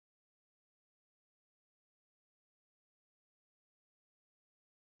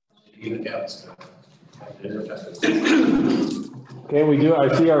Okay, we do.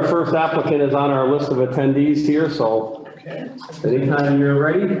 I see our first applicant is on our list of attendees here, so Okay. anytime you're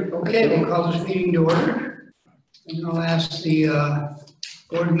ready. Okay, we'll call this meeting to order. And I'll ask the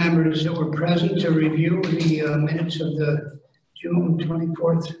board members that were present to review the minutes of the June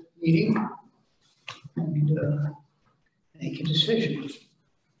 24th meeting and make a decision.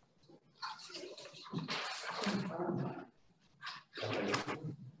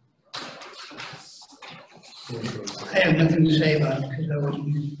 I have nothing to say about it because I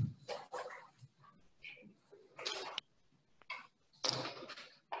wasn't here.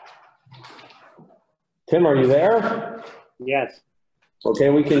 Tim, are you there? Yes. Okay,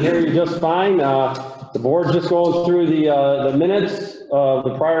 we can hear you just fine. The board's just going through the minutes of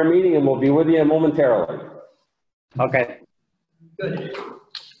the prior meeting, and we'll be with you momentarily. Okay. Good.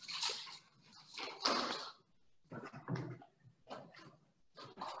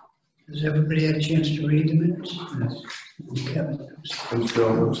 Has everybody had a chance to read the minutes? Yes. Kevin. I'm still,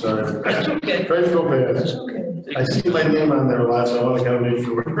 I'm sorry. That's okay. Try to go That's fast. okay. I see my name on there a lot, so I want to kind of make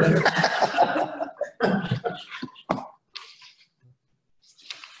sure.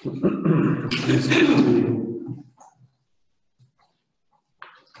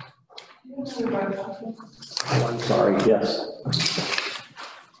 Oh, I'm sorry, yes. I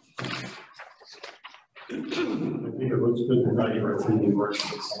think it looks good to how you were reading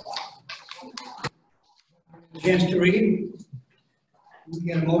versions. Chance to read? We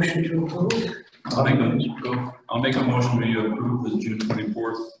get a motion to approve? I'll make a motion to approve the June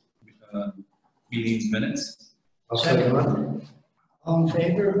 24th meeting minutes. I'll second that. All in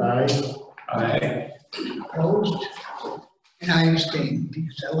favor? Aye. Aye. Opposed? And I abstain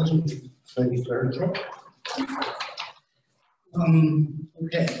because I wasn't here. Thank you, sir.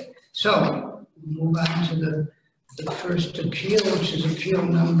 Okay, so we'll move on to the first appeal, which is appeal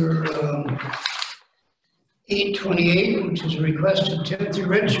number 828, which is a request of Timothy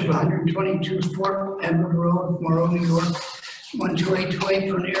Rich of 122 Fort Edward Road, Morrow, New York, 12828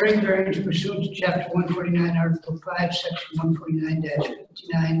 for an area variance pursuant to Chapter 149, Article 5, Section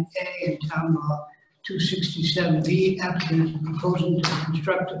 149-59A and Town Law 267B. Applicant is proposing to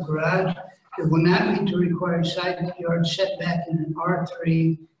construct a garage that will not meet the required side yard setback in an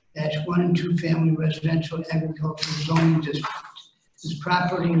R3-1 and 2 family residential agricultural zoning district. This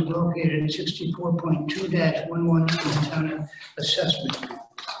property is located at 64.2-11 in the town assessment.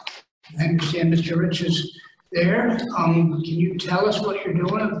 I understand Mr. Rich is there. Can you tell us what you're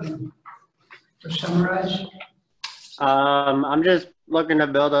doing or summarize? I'm just looking to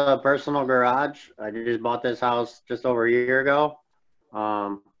build a personal garage. I just bought this house just over a year ago.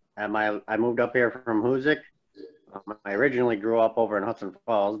 I moved up here from Hoosick. I originally grew up over in Hudson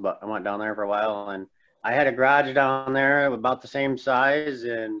Falls, but I went down there for a while, and I had a garage down there about the same size,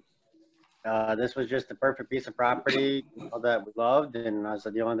 and this was just the perfect piece of property that we loved. And I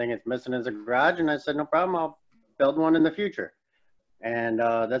said, the only thing it's missing is a garage. And I said, no problem, I'll build one in the future. And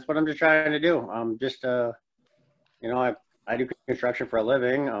that's what I'm just trying to do. I'm just, you know, I do construction for a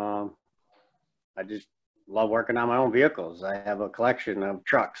living. I just love working on my own vehicles. I have a collection of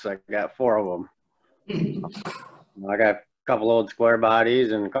trucks. I got 4 of them. I got a couple old square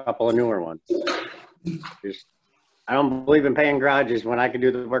bodies and a couple of newer ones. Just, I don't believe in paying garages when I can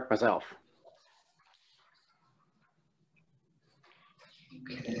do the work myself.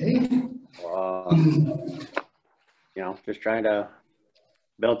 Okay. You know, just trying to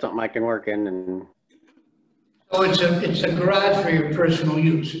build something I can work in. And So it's a garage for your personal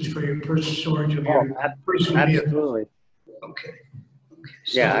use. It's for your personal storage of your personal vehicle. absolutely. Okay.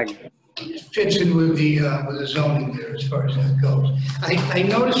 So Yeah. it fits in with the zoning there as far as that goes. I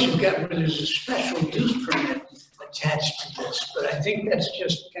noticed there's a special use permit attached to this, but I think that's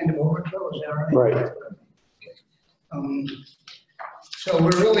just kind of overkill. Is that right? Right. Okay. So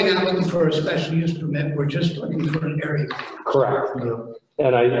we're really not looking for a special use permit. We're just looking for an area. Correct.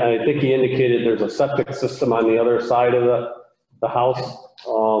 And I think he indicated there's a septic system on the other side of the house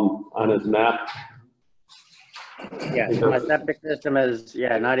on his map. Yeah, my septic system is,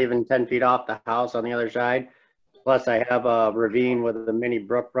 not even 10 feet off the house on the other side. Plus I have a ravine with a mini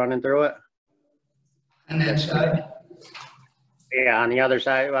brook running through it. On that side? Yeah, on the other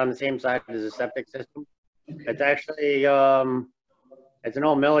side, on the same side as the septic system. It's actually, it's an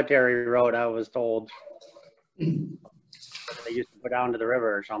old military road, I was told. They used to go down to the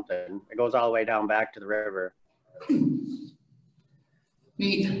river or something. It goes all the way down back to the river.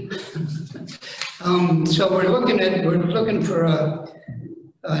 Neat. So we're looking for a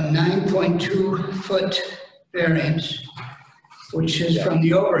 9.2 foot variance, which is from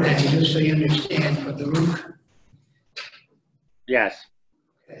the overhang, just so you understand, from the roof. Yes.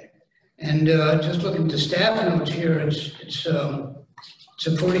 Okay. And just looking at the staff notes here, it's a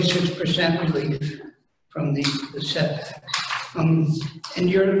 46% relief from the setback. And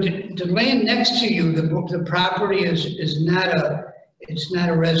the land next to you, the property is not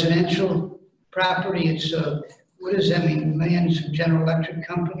a residential property. It's what does that mean? Land from General Electric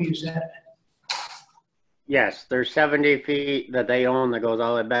Company, is that? Yes, there's 70 feet that they own that goes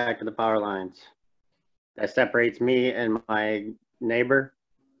all the way back to the power lines. That separates me and my neighbor.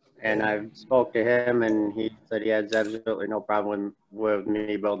 And I've spoke to him and he said he has absolutely no problem with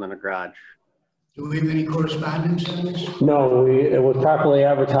me building a garage. Do we have any correspondence on this? No, it was properly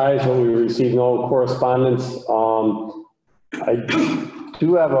advertised, but we received no correspondence. I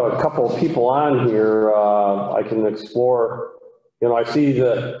do have a couple of people on here I can explore. You know, I see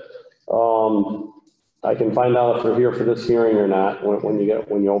that I can find out if they're here for this hearing or not when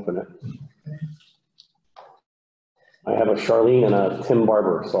you open it. I have a Charlene and a Tim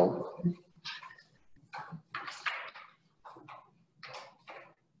Barber, so.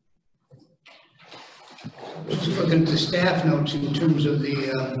 Just looking at the staff notes in terms of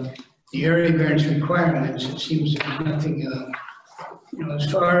the area variance requirements, it seems there's nothing, you know,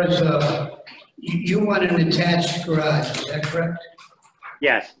 as far as, you want an attached garage, is that correct?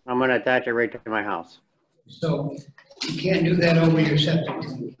 Yes, I'm gonna attach it right to my house. So you can't do that over your septic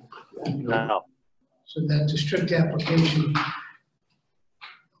tank. No, So that's a strict application.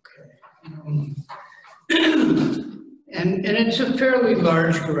 Okay. And it's a fairly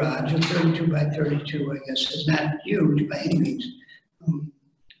large garage, a 32 by 32, I guess. It's not huge by any means.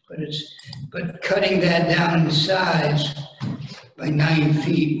 But cutting that down in size by 9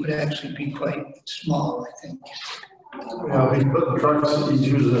 feet would actually be quite small, I think. Well, he put trucks, he's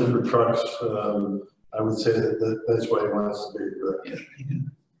using it for trucks. I would say that's why he wants to be garage.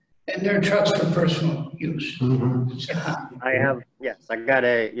 And they're trucks for personal use. Mm-hmm. I have, yes, I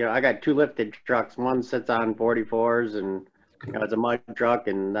got 2 lifted trucks. One sits on 44s and, you know, it's a mud truck,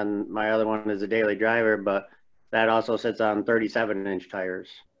 and then my other one is a daily driver, but that also sits on 37-inch tires.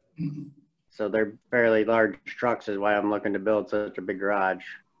 Mm-hmm. So they're fairly large trucks is why I'm looking to build such a big garage.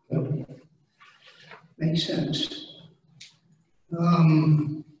 Makes sense.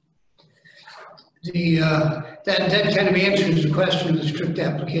 That kind of answers the question of the strict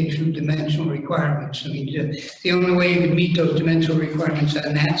application of dimensional requirements. I mean, the only way you could meet those dimensional requirements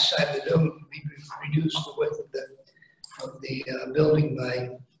on that side of the building would be to reduce the width of the building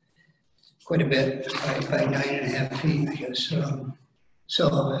by quite a bit, by 9.5 feet, I guess.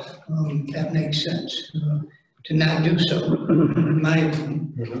 So that makes sense to not do so, in my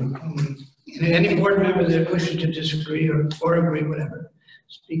opinion. And any board member that wishes to disagree or agree, whatever,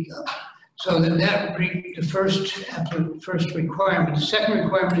 speak up. So then that would be the first requirement. The second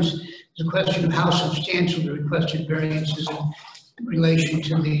requirement is the question of how substantial the requested variance is in relation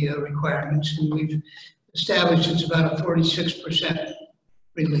to the requirements. And we've established it's about a 46%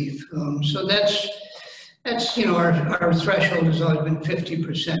 relief. So that's, you know, our threshold has always been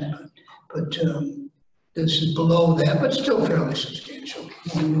 50%, but this is below that, but still fairly substantial.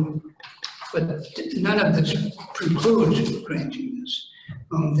 But none of this precludes granting this.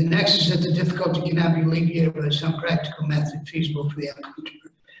 The next is that the difficulty cannot be alleviated by some practical method feasible for the applicant to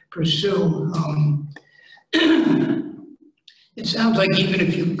pursue. It sounds like even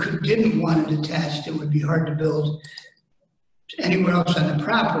if you didn't want it attached, it would be hard to build anywhere else on the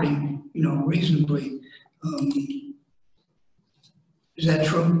property, you know, reasonably. Is that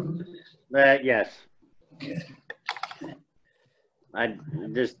true? Yes. Okay.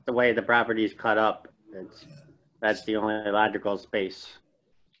 Just the way the property is cut up, that's the only logical space.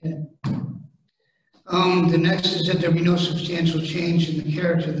 Okay. The next is that there be no substantial change in the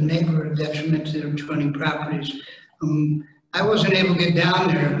character of the neighborhood detriment to the adjoining properties. I wasn't able to get down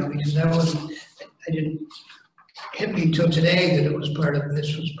there because I didn't hit me until today that it was part of,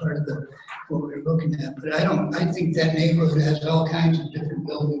 this was part of what we were looking at. But I think that neighborhood has all kinds of different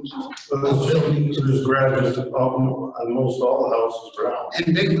buildings. There's garages on most all the houses around.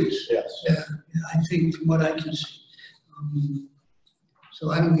 And big ones. Yes. Yeah, I think from what I can see. So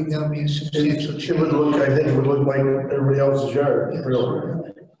I don't think that would be a substantial change. It would look, I think it would look like everybody else's yard,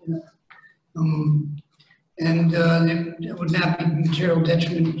 really. Yeah. And it would not be materially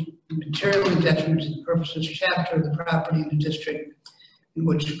detriment to the purpose of this chapter of the property in the district in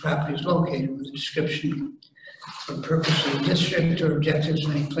which the property is located, with a description for purpose of the district or objectives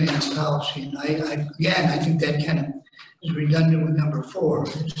of any plan or policy. And I think that kind of is redundant with number 4.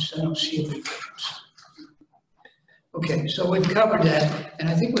 I don't see a big difference. Okay, so we've covered that, and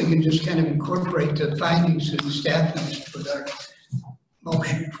I think we can just kind of incorporate the findings of the staff notes with our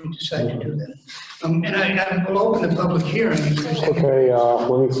motion if we decide to do that. And I will open the public hearing. Okay,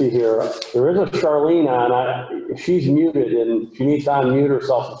 let me see here. There is a Charlene on. She's muted and she needs to unmute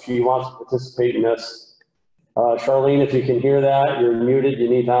herself if she wants to participate in this. Charlene, if you can hear that, you're muted. You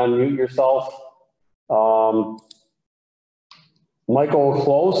need to unmute yourself. Michael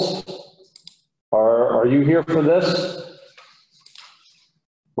Close, are you here for this?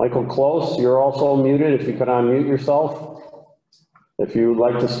 Michael Close, you're also muted. If you could unmute yourself, if you would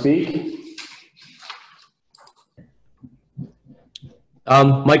like to speak.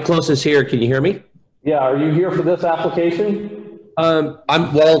 Mike Close is here. Can you hear me? Yeah, are you here for this application?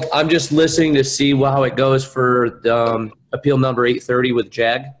 I'm just listening to see how it goes for appeal number 830 with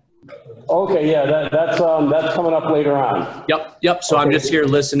JAG. Okay, yeah, that's coming up later on. Yep. So Okay. I'm just here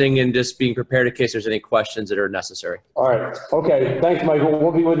listening and just being prepared in case there's any questions that are necessary. All right, okay, thanks, Michael.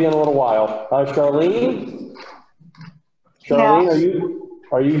 We'll be with you in a little while. Charlene? Charlene,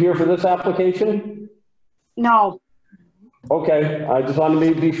 are you here for this application? No, Okay, I just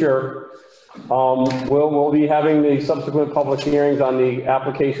wanted to be sure. We'll be having the subsequent public hearings on the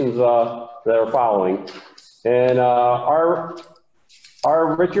applications that are following. And our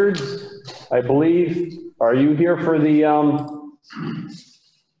Richards, I believe, are you here for the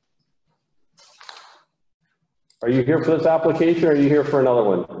are you here for this application, or are you here for another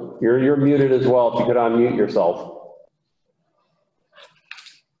one? You're muted as well, if you could unmute yourself.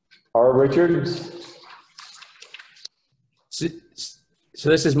 R. Richards? So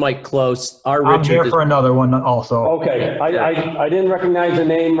this is Mike Close. Our I'm Richard here is, for another one also. Okay, I didn't recognize the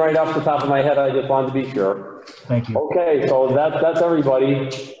name right off the top of my head, I just wanted to be sure. Thank you. Okay, so that's everybody.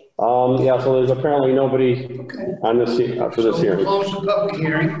 Yeah, so there's apparently nobody on this, for this So hearing, we'll close the public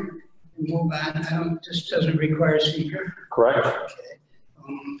hearing and move on. This doesn't require a seeker. correct?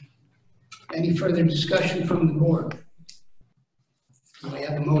 Okay. Any further discussion from the board? We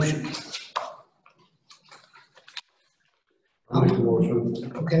have a motion. I'll make a motion.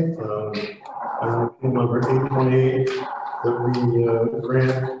 Okay, On appeal number 828, that we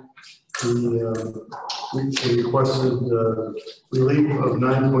grant we requested relief of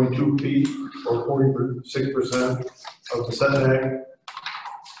 9.2 feet or 46% of the setback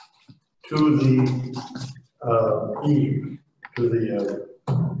to the eve, to the,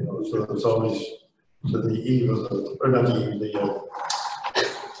 so it's always to the eve of the, or not the eve, the,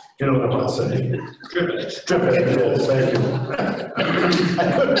 you know what I'm saying? Strip edge, yes, thank you.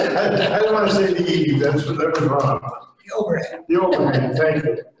 I don't want to say the eve, that was wrong. the overhead. The overhang, thank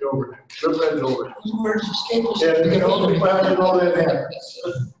you, the overhang, strip edge overhang. Those words escape us. Yeah, We get older. well, you know that happens.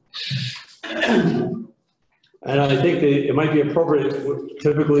 And I think that it might be appropriate,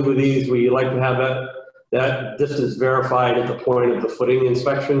 typically with these, we like to have that distance verified at the point of the footing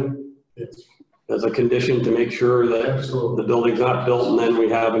inspection Yes, as a condition to make sure that absolutely. the building's not built and then we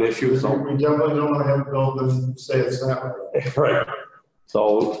have an issue, so. We definitely don't want to have a building say it's not right. Right.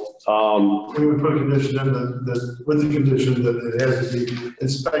 So, We would put a condition in that, with the condition that it has to be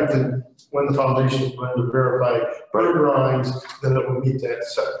inspected when the foundation is planned to verify per drawings that it will meet that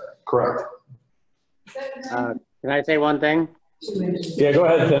setback. correct. Can I say one thing? Yeah, go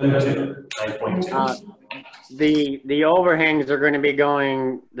ahead, Tim. The overhangs are going to be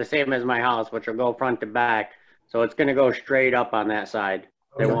going the same as my house, which will go front to back. So it's going to go straight up on that side.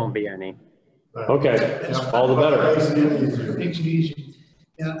 There Okay. won't be any. Okay, all the better. Makes it easier. Makes it easy.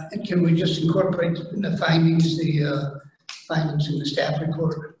 Yeah, and can we just incorporate the findings, findings in the staff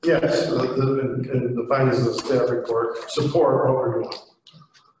report? Yes, the findings of the staff report support what we're doing.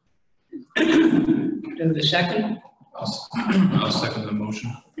 Do the second? I'll second the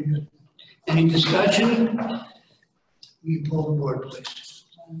motion. Any discussion? Will you poll the board, please?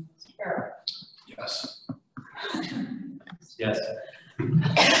 Yes. Yes.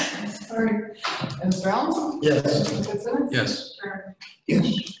 Sorry. Ms. Brown? Yes. Ms. Goodson? Yes. Sure.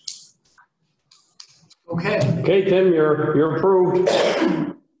 Yes. Okay, Okay, Tim, you're approved.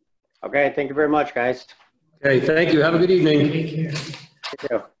 Okay, thank you very much, guys. Okay, thank you. Have a good evening. take care.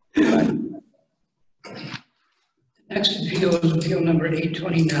 You too. Next appeal is appeal number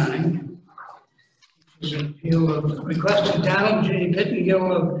 829. This is an appeal of request of Donald J.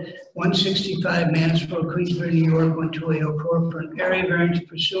 Pittengill of 165 Mansfield, Queensbury, New York, 12804 for an area variance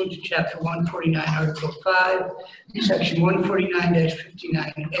pursuant to Chapter 149, Article 5, Section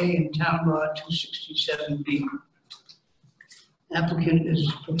 149-59A and Town Law 267B. Applicant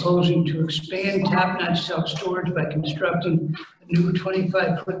is proposing to expand top-notch self-storage by constructing a new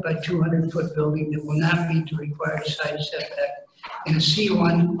 25-foot by 200-foot building that will not meet the required side setback in a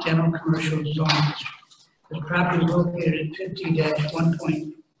C1 general commercial zone district. The property is located at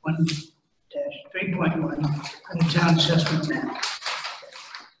 50-1.1-3.1 on the town assessment map.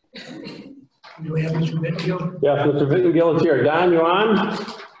 Do we have Mr. Whitfield? Yes, Mr. Vittengill is here. Don, you on?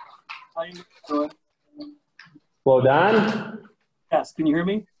 How you doing? Hello, Don? Yes, can you hear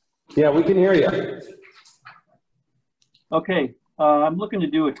me? Yeah, we can hear you. Okay, I'm looking to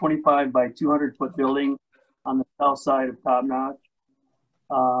do a 25 by 200 foot building on the south side of Top Notch.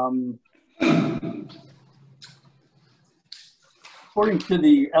 According to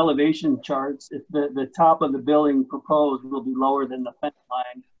the elevation charts, if the top of the building proposed will be lower than the fence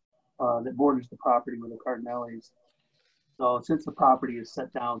line that borders the property with the Cardinellis. So since the property is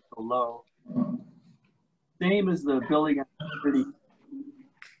set down so low, same as the building at 30,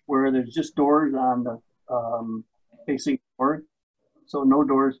 where there's just doors on the facing north, so no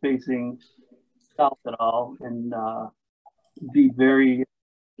doors facing south at all, and be very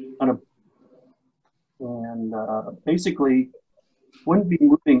basically wouldn't be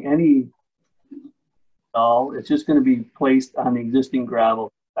moving any at all. It's just going to be placed on the existing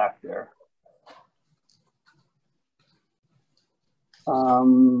gravel back there.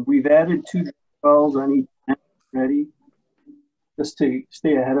 We've added 2 wells on each end already, just to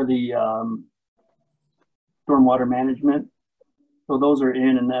stay ahead of the stormwater management. So those are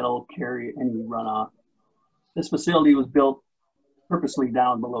in, and that'll carry any runoff. This facility was built purposely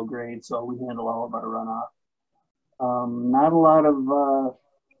down below grade, so we handle all of our runoff. Not a lot of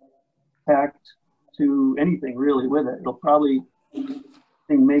impact to anything really with it. It'll probably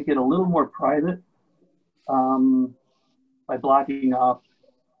make it a little more private by blocking off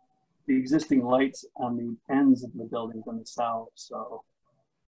the existing lights on the ends of the buildings on the south. So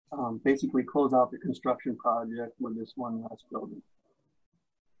basically close out the construction project with this one last building.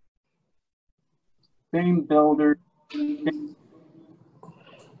 Same builder,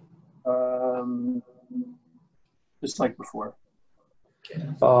 just like before.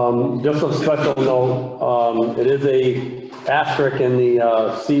 Just a special note, it is a asterisk in the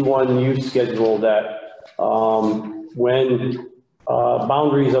C1 use schedule that when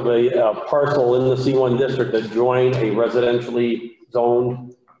boundaries of a parcel in the C1 district that join a residentially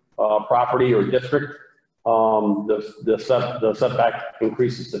zoned property or district, the setback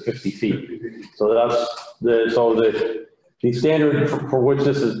increases to 50 feet. So that's the standard for which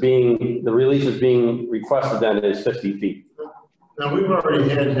this is being, the release is being requested then is 50 feet. Now, we've already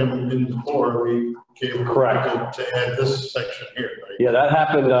had him in before, we came. Correct. To add this section here, right? Yeah, that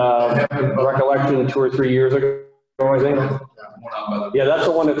happened, recollection 2 or 3 years ago, I think. Yeah, that's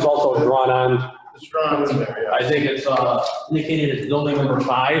the one that's also drawn on. It's drawn in there, yeah. I think it's indicated as building number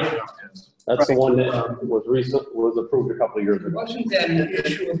 5. That's the one that was approved a couple of years ago. Wasn't that an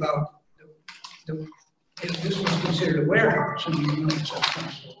issue about if this was considered a warehouse? Wasn't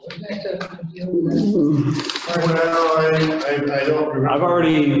that the deal with that? Well, I don't remember. I've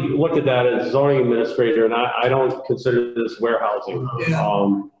already looked at that as zoning administrator, and I don't consider this warehousing.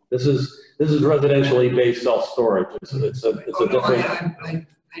 Yeah. This is residentially based self-storage. It's a different.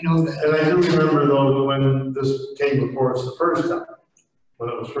 I know that. And I do remember though, when this came before us the first time, when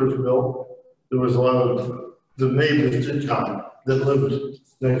it was first built, there was a lot of, the neighbors did come that lived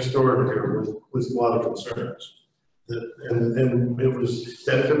next door to here with a lot of concerns. And it was,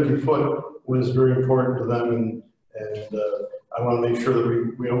 that 50 foot was very important to them, and I want to make sure that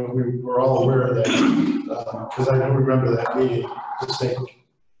we were all aware of that, because I do remember that meeting, the same.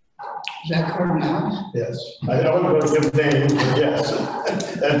 Is that Cardinellis? Yes, I wasn't going to give names, but yes.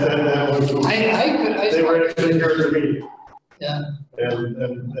 that was, they were actually here at the meeting. Yeah.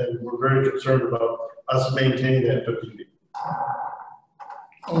 And we're very concerned about us maintaining that 50 feet.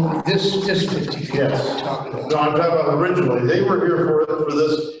 Oh, this 50 feet. Yes. We're talking about. No, I'm talking about originally. They were here for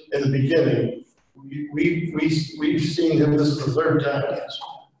this in the beginning. We've seen him this the 3rd time. Yes.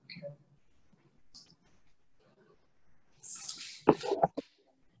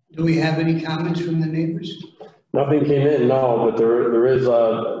 Do we have any comments from the neighbors? Nothing came in, no, but there is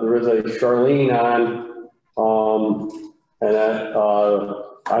a Charlene on, and that,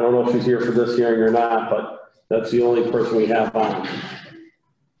 I don't know if she's here for this hearing or not, but that's the only person we have on.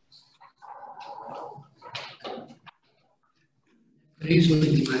 Could easily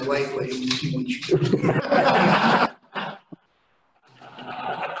be my wife waiting to see when she. Which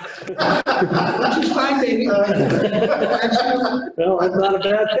is fine, baby. Well, that's not a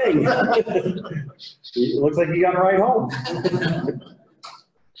bad thing. It looks like you got a ride home.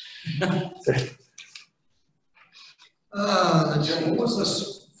 Let's see. What was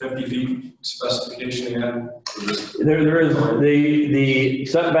this 50 feet specification again? There is, the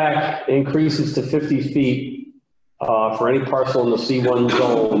setback increases to 50 feet for any parcel in the C1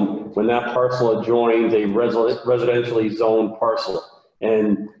 zone when that parcel adjoins a residentially zoned parcel.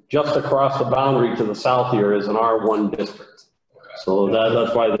 And just across the boundary to the south here is an R1 district. So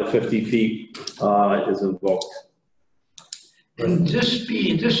that's why the 50 feet is invoked. And this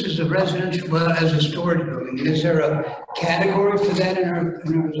is a residential, well, as a storage building, is there a category for that in our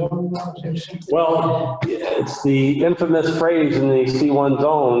zoning law? Is there something? Well, it's the infamous phrase in the C1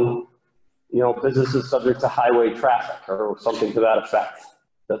 zone, you know, businesses subject to highway traffic or something to that effect,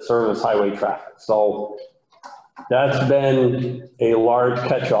 that serve as highway traffic. So that's been a large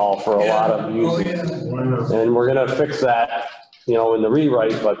catch-all for a lot of Oh, uses. yeah. And we're gonna fix that, you know, in the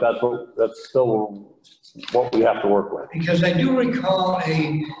rewrite, but that's still what we have to work with. Because I do recall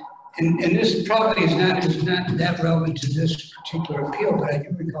and this probably is not that relevant to this particular appeal, but I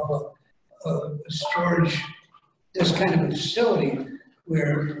do recall a storage, this kind of a facility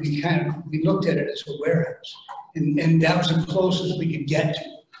where we looked at it as a warehouse. And that was the closest we could get to,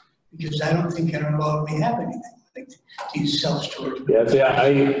 because I don't think in our law we have anything like these self-storage. Yeah,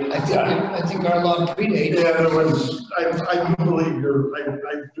 I think our law predates. Yeah, there was, I do believe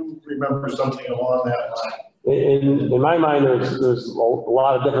I do remember something along that line. in my mind, there's a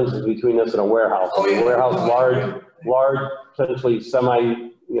lot of differences between this and a warehouse. Oh, yeah. A warehouse, large, potentially semi,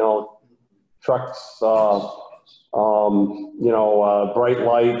 you know, trucks, bright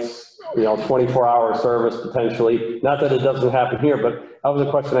lights, you know, 24-hour service potentially. Not that it doesn't happen here, but that was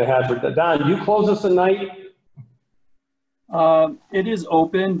a question I had for Don. Do you close this at night? It is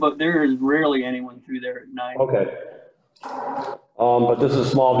open, but there is rarely anyone through there at night. Okay. But this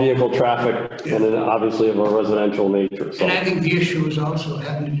is small vehicle traffic and then obviously of a residential nature, so. And I think the issue is also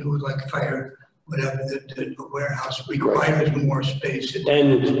having to do with like fire, whatever, the warehouse requires more space.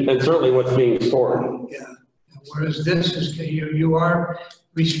 And certainly what's being stored. Yeah, whereas this is, you are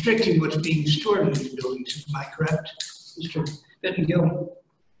restricting what's being stored in these buildings, am I correct, Mr. Bittengill?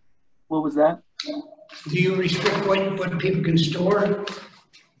 What was that? Do you restrict what people can store?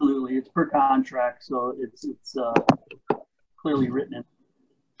 Absolutely, it's per contract, so it's clearly written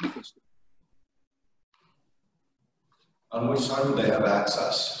in. On which side would they have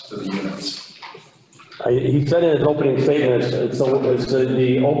access to the units? He said in his opening statement,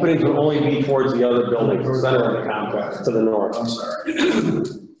 the openings will only be towards the other buildings, the center of the complex, to the north. I'm sorry.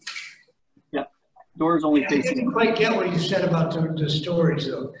 Yeah, doors only I facing. didn't quite get what you said about the storage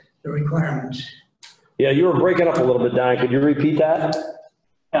though, the requirements. Yeah, you were breaking up a little bit, Don. Could you repeat that?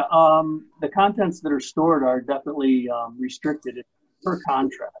 Yeah, the contents that are stored are definitely restricted per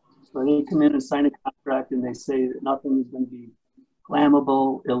contract. So they come in and sign a contract and they say that nothing is going to be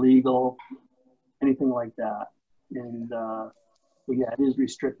flammable, illegal, anything like that. And so yeah, it is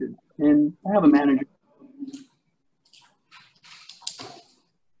restricted. And I have a manager.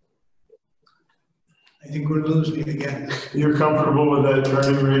 I think we're losing it again. You're comfortable with that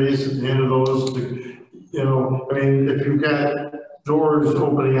turning radius at the end of those? You know, I mean, if you've got doors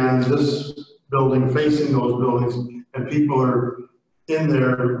opening on this building, facing those buildings, and people are in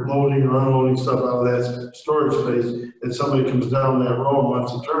there loading or unloading stuff out of that storage space, and somebody comes down that road and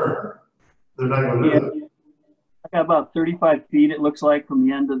wants to turn, they're not going to do that. I got about 35 feet, it looks like, from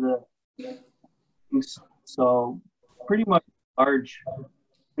the end of the, so pretty much large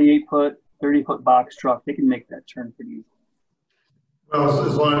 28-foot, 30-foot box truck, they can make that turn pretty easy. Well,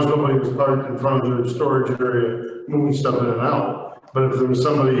 as long as nobody was parked in front of their storage area, moving stuff in and out. But if there was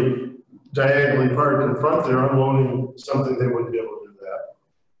somebody diagonally parked in front there unloading something, they wouldn't be able to do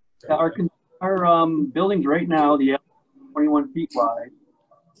that. Our buildings right now, the 21 feet wide,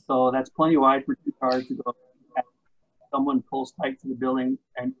 so that's plenty wide for two cars to go. Someone pulls tight to the building,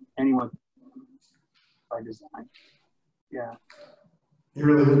 and anyone by design. Yeah. He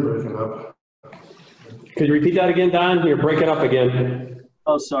really is breaking up. Could you repeat that again, Don? You're breaking up again.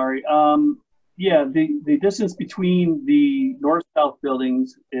 Oh, sorry. Yeah, the distance between the north-south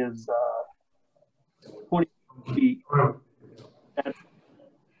buildings is 20 feet. That's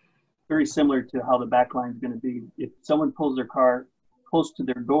very similar to how the back line is going to be. If someone pulls their car close to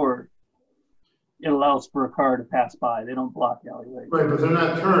their door, it allows for a car to pass by. They don't block the alleyway. Right, but they're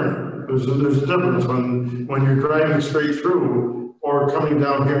not turning. There's a difference when you're driving straight through or coming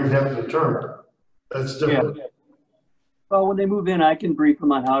down here and having to turn. That's different. Yeah. Well, when they move in, I can brief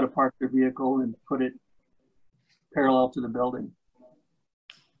them on how to park their vehicle and put it parallel to the building.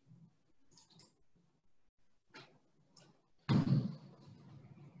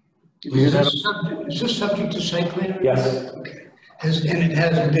 Is this subject to site plan? Yes. Okay. And it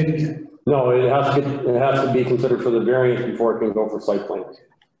hasn't been yet? No, it has to be considered for the variance before it can go for site plan.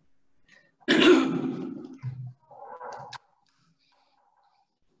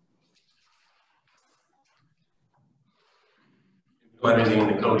 Everything in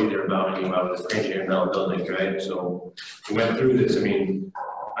the code either about this engineering metal buildings, right? So we went through this. I mean,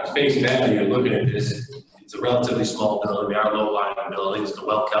 on face value, you're looking at this, It's a relatively small building. They are low-lying buildings. The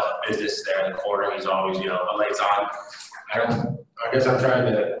well-kept business there in the corner, he's always, you know, the lights on. I guess I'm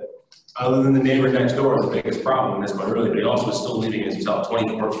trying to, other than the neighbor next door is the biggest problem in this one, really, but he also is still leaving himself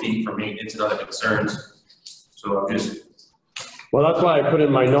 24 feet for maintenance and other concerns. So I'm just. Well, that's why I put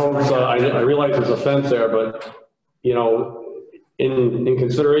in my notes, I realize there's a fence there, but, you know, in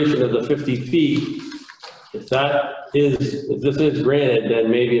consideration of the 50 feet, if this is granted, then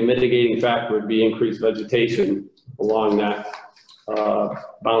maybe a mitigating factor would be increased vegetation along that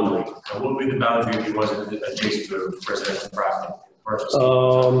boundary. What would be the boundary if he wasn't adjacent to a residential property?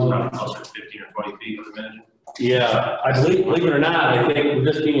 Not closer to 15 or 20 feet, I imagine. Yeah, I believe it or not, I think with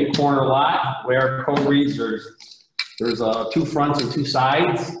this being a corner lot, where code reads, there's 2 fronts and 2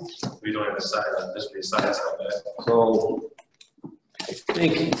 sides. We don't have a side, this would be a side like that. So I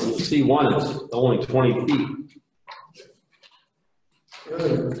think C1 is only 20 feet. I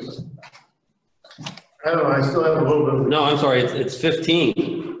don't know, I still have a little bit of. No, I'm sorry, it's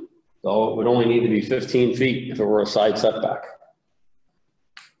 15. So it would only need to be 15 feet if it were a side setback.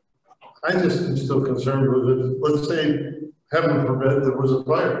 I just am still concerned with it. Let's say, heaven forbid, there was a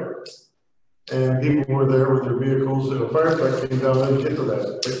fire. And people were there with their vehicles and a fire truck came down and hit to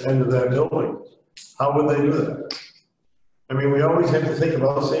that end of that building. How would they do that? I mean, we always have to think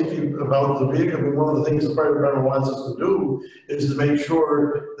about safety, about the vehicle. I mean, one of the things the fire department wants us to do is to make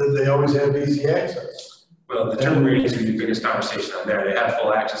sure that they always have easy access. Well, the turn radius would be the biggest conversation on there. They have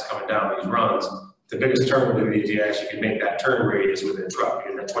full access coming down these runs. The biggest turn would be if you actually could make that turn radius with a truck.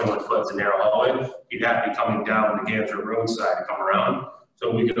 Because that 21 foot is a narrow hallway. You'd have to be coming down the Gamsford roadside to come around. So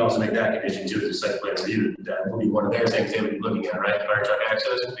we could also make that condition too, the site plan review. That would be one of their things they would be looking at, right? Fire truck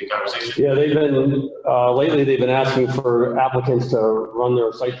access, big conversation. Yeah, they've been, lately they've been asking for applicants to run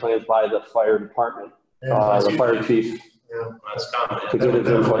their site plans by the fire department, the fire chief. Yeah, that's common. To get it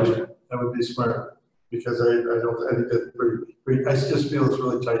that would be smart, because I think that's pretty, I just feel it's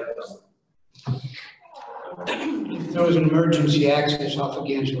really tight. There was an emergency access off of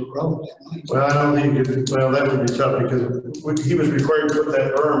Gansville Road that night. Well, I don't think you could, well, that would be tough because he was required to put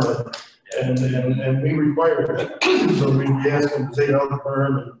that berm in, and we required it. So we'd be asking to take out the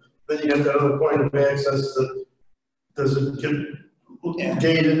berm, and then you have that other point of access that doesn't get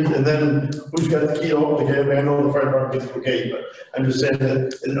gated, and then who's got the key to open the gate? I mean, I know the fire department gets the gate, but I'm just saying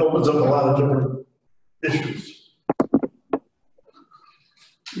that it opens up a lot of different issues.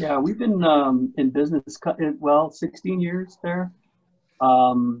 Yeah, we've been in business, 16 years there.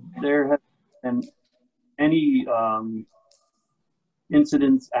 There have been any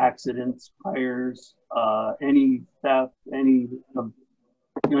incidents, accidents, fires, any theft, any,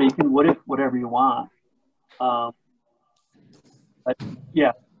 you can whatever you want. But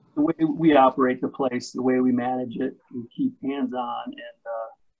yeah, the way we operate the place, the way we manage it, we keep hands on,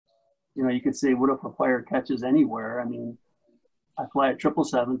 and you could say, what if a fire catches anywhere? I mean, I fly at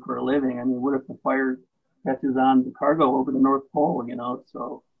 777 for a living. I mean, what if the fire catches on the cargo over the North Pole,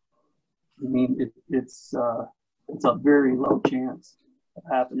 So, I mean, it's a very low chance of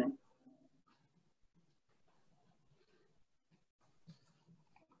happening.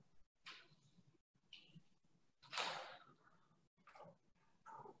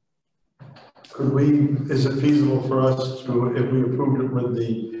 Is it feasible for us to, if we approved it with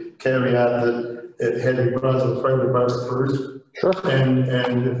the caveat that it had to be brought to the fire department first? Sure. And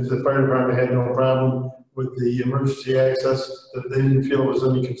if the fire department had no problem with the emergency access, that they didn't feel it was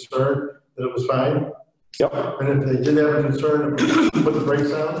any concern, that it was fine? Yep. And if they did have a concern, put the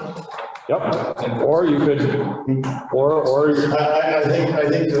brakes on? Yep. Or you could, I think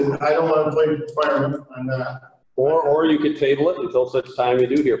that I don't want to play with the firemen on that. Or you could table it until such time you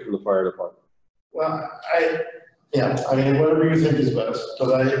do hear from the fire department. Well, I mean, whatever you think is best,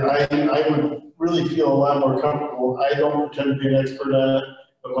 but I would really feel a lot more comfortable. I don't pretend to be an expert on it,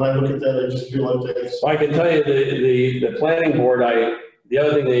 but when I look at that, I just feel like that's. I can tell you the planning board, the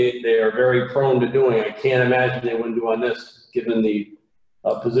other thing they are very prone to doing, I can't imagine they wouldn't do on this, given the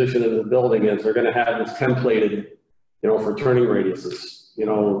position of the building, is they're gonna have this templated, for turning radiuses,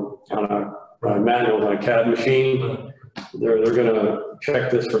 on a manual, on a CAD machine. They're gonna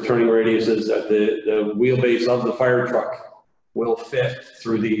check this for turning radiuses that the wheelbase of the fire truck will fit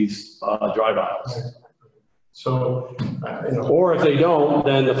through these drive aisles. So, Or if they don't,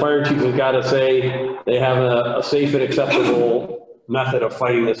 then the fire chief has got to say they have a safe and acceptable method of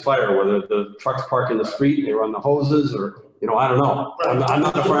fighting this fire, whether the trucks park in the street, they run the hoses, or, I don't know. I'm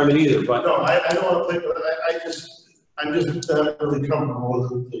not a fireman either, but. No, I don't want to think, but I'm just not really comfortable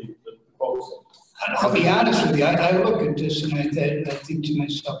with the proposal. I'll be honest with you, I look at this and I think to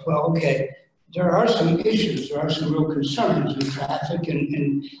myself, well, okay, there are some issues, there are some real concerns with traffic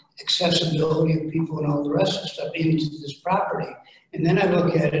and accessibility of people and all the rest of the stuff into this property. And then I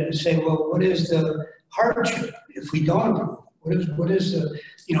look at it and say, well, what is the hardship if we don't approve? What is the,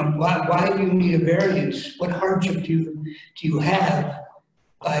 you know, why do you need a variance? What hardship do you have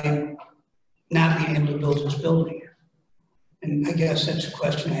by not being able to build this building? And I guess that's a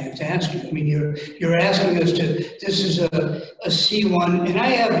question I have to ask you. I mean, you're asking us to, this is a C1, and I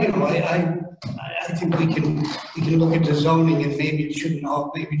have, you know, I think we can look at the zoning and maybe it should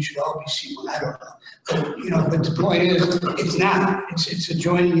all be C1, I don't know. But, you know, but the point is, it's not, it's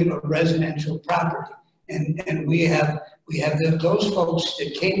adjoining a residential property. And we have those folks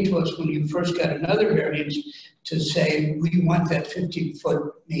that came to us when you first got another variance to say, we want that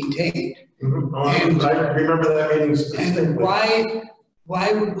 50-foot maintained. Mm-hmm. I remember that meeting distinctly. And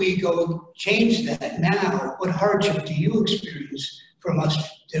why would we go change that now? What hardship do you experience from us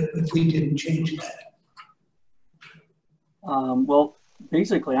if we didn't change that? Well,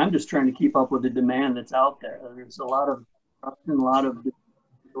 basically, I'm just trying to keep up with the demand that's out there. There's a lot of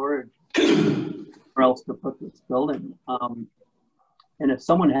storage where else to put this building. And if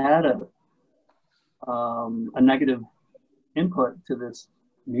someone had a negative input to this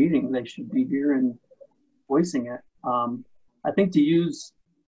meeting, they should be here and voicing it. I think to use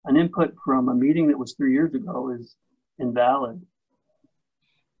an input from a meeting that was 3 years ago is invalid.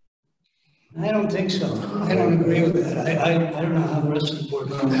 I don't think so. I don't agree with that. I don't know how the rest of the board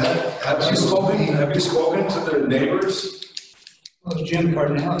knows. Have you spoken to the neighbors? Well, it's Jim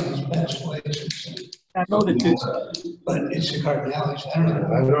Cardinale, he's passed away. I know that too. But it's the Cardinales. I don't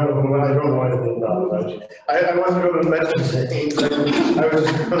know. I don't know anything about it. I wasn't going to mention anything. I was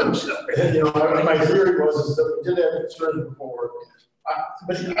going to, you know, my theory was that we did have concerns before.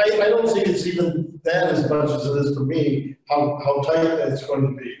 But I don't think it's even that as much as it is for me, how tight that's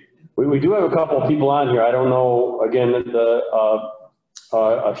going to be. We do have a couple of people on here. I don't know, again,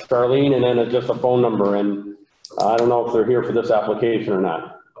 Charlene and then just a phone number. And I don't know if they're here for this application or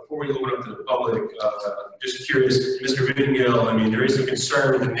not. Before we open up to the public, just curious, Mr. Vittengill, I mean, there is a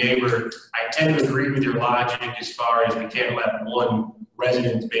concern with the neighbor. I tend to agree with your logic as far as we can't let one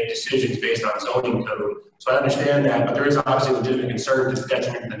resident make decisions based on zoning code. So I understand that, but there is obviously legitimate concern to the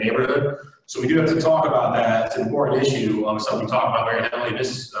detriment of the neighborhood. So we do have to talk about that. It's an important issue, something we talk about very heavily in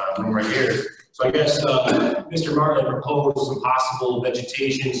this room right here. So I guess Mr. Martin proposed some possible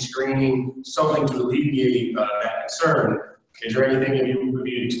vegetation screening, something to alleviate that concern. Is there anything that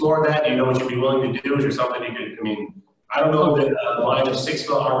you explore that? Do you know what you'd be willing to do? Is there something you could, I mean, I don't know that the line of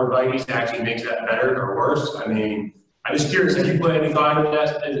 6-foot arborvitae actually makes that better or worse. I mean, I'm just curious if you put any thought into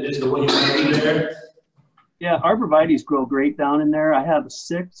that as to what you do there. Yeah, arborvitaes grow great down in there. I have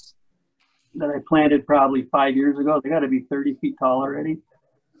 6 that I planted probably 5 years ago. They got to be 30 feet tall already.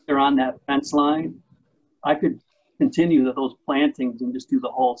 They're on that fence line. I could continue those plantings and just do the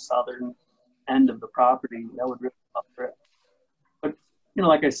whole southern end of the property. That would really help it. But, you know,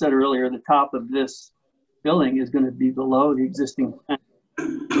 like I said earlier, the top of this building is going to be below the existing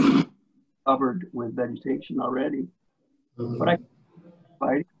fence, covered with vegetation already. But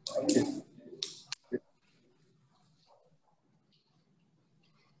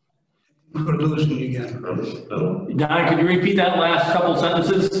We're losing again. Don, could you repeat that last couple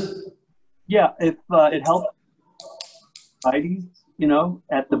sentences? Yeah, if it helps, you know,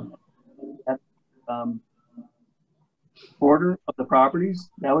 at the border of the properties,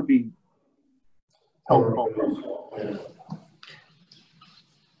 that would be helpful.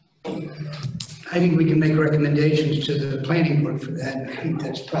 I think we can make recommendations to the planning board for that. I think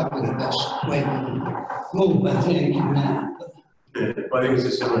that's probably the best way to move, I think, in that. Well, I think it's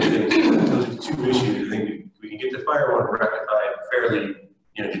a similar thing. Those are 2 issues. I think we can get the fire one rectified fairly,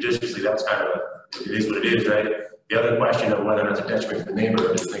 you know, judiciously. That's kind of it is what it is, right? The other question of whether or not it's a detriment to the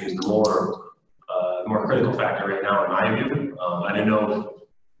neighborhood, I think, is the more critical factor right now, in my view. I didn't know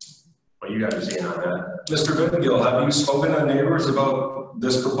what you guys are saying on that. Mr. Vittengill, have you spoken to neighbors about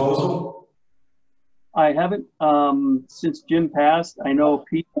this proposal? I haven't, since Jim passed. I know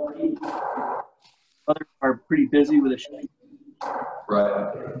people, others are pretty busy with a shake.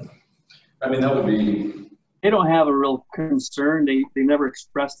 Right. I mean, that would be. They don't have a real concern. They never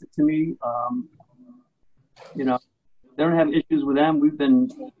expressed it to me. You know, they don't have issues with them. We've been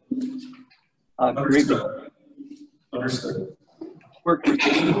great. Understood.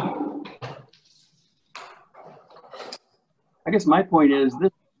 I guess my point is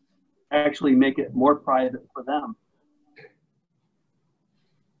this actually make it more private for them.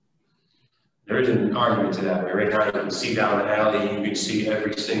 There is an argument to that. I mean, right now you can see down the alley, you can see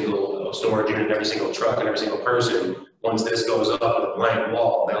every single storage unit, every single truck, and every single person. once this goes up with a blank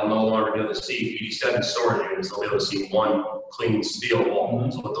wall, they'll no longer be able to see 87 storage units, they'll be able to see one clean steel wall,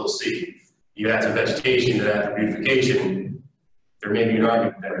 that's what they'll see. You add some vegetation to that for beautification, there may be an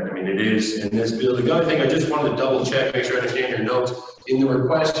argument there. I mean, it is in this building. The other thing I just wanted to double check, make sure I understand your notes. In the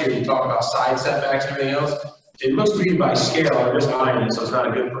request here, you talk about side setbacks and everything else. It looks to be by scale, I'm just eyeing it, so it's not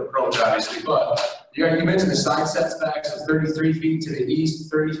a good approach, obviously, but you mentioned the side setbacks of 33 feet to the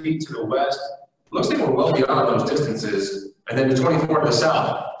east, 30 feet to the west. Looks like we're well beyond those distances, and then the 24 to the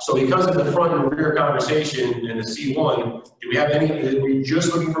south. So because of the front and rear conversation in the C1, do we have any, are we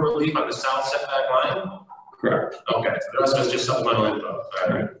just looking for relief on the south setback line? Correct. Okay, so the rest of it's just supplemental info, all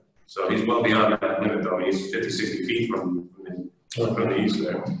right. So he's well beyond that limit though, he's 50, 60 feet from the east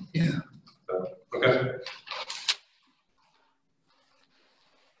there. Yeah. So, okay.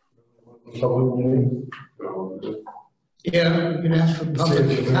 Public meeting. Yeah, we can ask for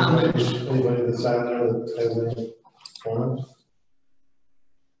public comments. Anybody that's out there that has any comments?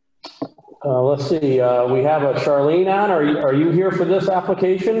 Let's see, we have a Charlene on. Are you here for this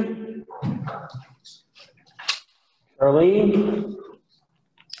application? Charlene?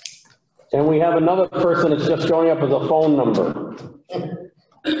 And we have another person that's just showing up as a phone number.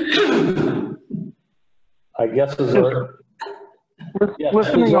 I guess is there. Yes,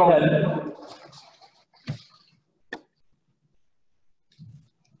 please go ahead.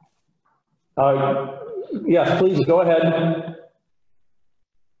 Yes, please go ahead.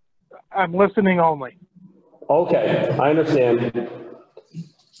 I'm listening only. Okay, I understand.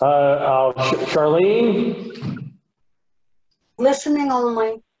 Charlene? Listening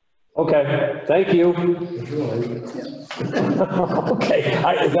only. Okay, thank you. Okay, okay. I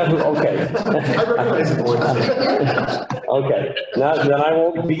recognize the voice. Okay, now then I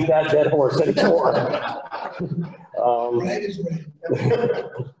won't beat that dead horse anymore. Right is right.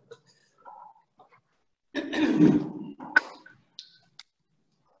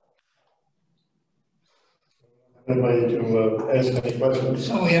 Anybody to ask any questions?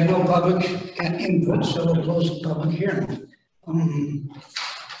 So we have no public input, so we'll close the public hearing.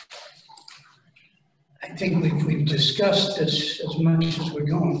 I think we've discussed this as much as we're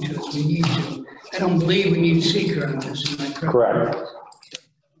going to, as we need to. I don't believe we need seeker on this, am I correct? Correct.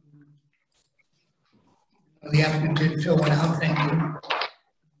 The applicant did fill one out, thank you.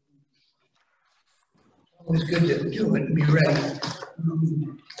 Always good to do it and be ready.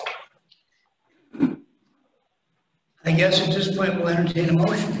 I guess at this point we'll entertain a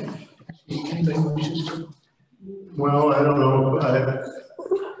motion. Anybody wishes to? Well, I don't know.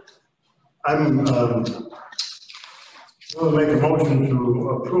 I'm going to make a motion to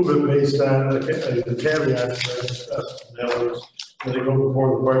approve it based on the caveats that I discussed. In other words, that they go before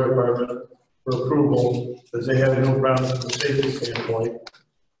the fire department for approval, that they have no grounds from a safety standpoint,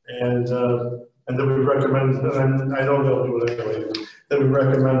 and that we recommend, and I know they'll do it anyway, that we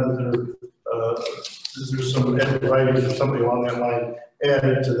recommend that there's some arborvitae or something along that line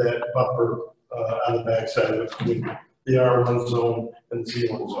added to that buffer on the backside of it, between the R1 zone and the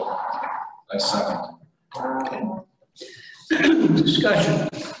C1 zone. I second. Okay. Discussion.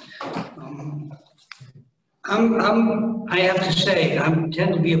 I have to say, I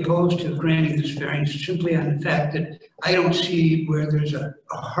tend to be opposed to granting this variance simply on the fact that I don't see where there's a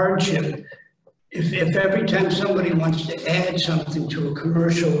hardship. If every time somebody wants to add something to a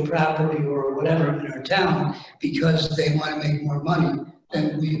commercial property or whatever in our town because they want to make more money,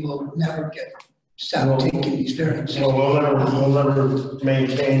 then we will never stop taking these variances. Well, we'll never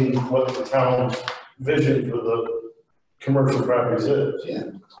maintain what the town's vision for the commercial properties is.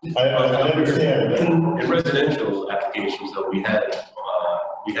 Yeah. I understand that. In residential applications, though, we have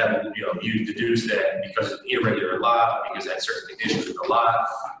you deduced that because it's an irregular lot, because it had certain conditions of the lot.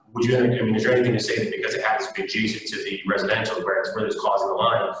 Would you, I mean, is there anything to say that because it happens to be adjacent to the residential where it's causing the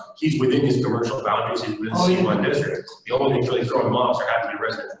line, he's within his commercial boundaries, he's within the C1 district. The only thing really throwing him off is there happens to be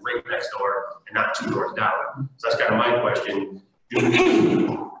residents right next door and not 2 doors down. So that's kind of my question.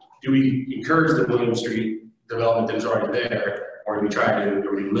 Do we encourage the William Street development that is already there, or do we try to,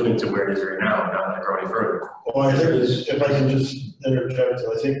 or we limit to where it is right now and not let it grow any further? Well, I think if I can just interject,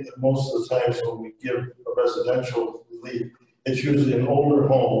 I think that most of the times when we give a residential relief, it's usually an older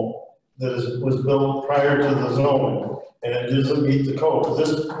home that was built prior to the zoning, and it doesn't meet the code.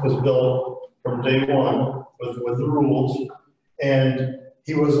 This was built from day one with the rules, and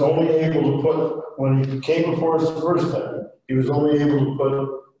he was only able to put, when he came before us the first time, he was only able to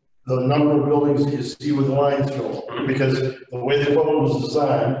put the number of buildings that you see with the lines shown, because the way the code was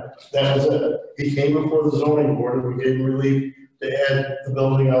designed, that was it. He came before the zoning board and we gave him relief to add the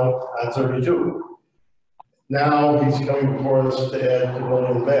building out on 32. Now he's coming before us to add the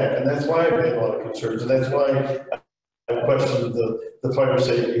building in the back, and that's why I have a lot of concerns, and that's why questioned the fire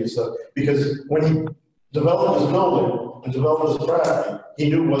safety and stuff. Because when he developed his building and developed his property, he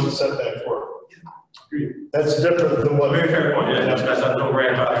knew what the setbacks were. That's different than what. Very fair point, yeah, that's not no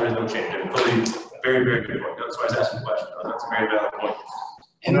grandfather, there's no change, very, very good point, that's why I was asking the question, that's a very valid point.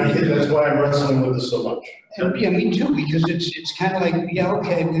 And I think that's why I'm wrestling with this so much. And yeah, me too, because it's kind of like, yeah,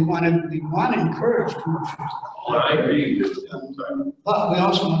 okay, we want to encourage commercial. Well, I agree. But we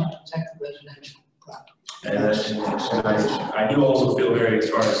also want to protect the residential property. And I do also feel very, as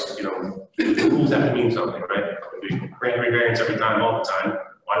far as, the rules have to mean something, right? We grant variance every time, all the time,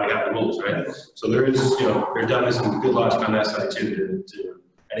 why do we have the rules, right? So there is, there's definitely some good logic on that side too,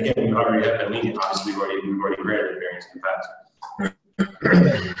 and again, we already have been lenient, obviously, we've already granted variance in the past.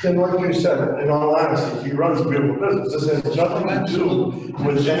 And like you said, in all honesty, he runs a beautiful business. This has nothing to do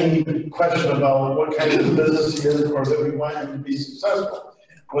with any question about what kind of business he is or that we want him to be successful.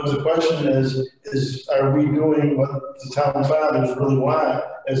 What the question is are we doing what the town fathers really want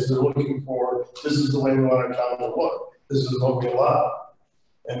as they're looking for? This is the way we want our town to look. This is what we allow.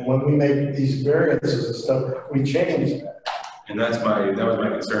 And when we make these variances and stuff, we change that. And that was my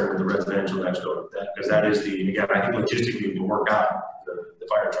concern with the residential next door, because that is again, I think logistically to work out the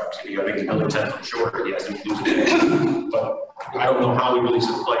fire trucks. If you got to make the building 10 foot shorter, he has to lose it. But I don't know how we really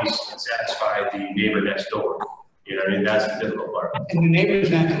suffice and satisfy the neighbor next door. That's the difficult part. And the neighbor's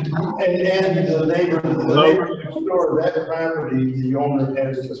not going to. And the neighbor next door, that property, the owner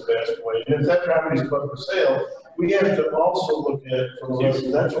has just passed away. And if that property is put for sale, we have to also look at, from a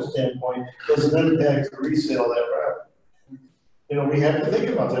residential standpoint, does it impact the resale of that property? We have to think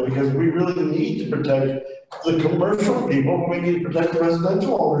about that because we really need to protect the commercial people, but we need to protect the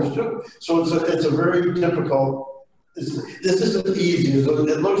residential owners too. So it's a very difficult, this isn't easy.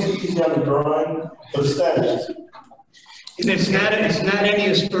 It looks easy on the drawing, but it's not easy. And it's not any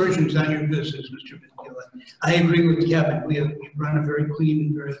aspersions on your business, Mr. Mendila. I agree with Kevin. We run a very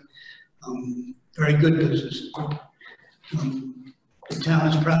clean, very good business. The town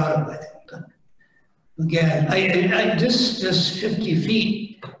is proud of it. But again, this 50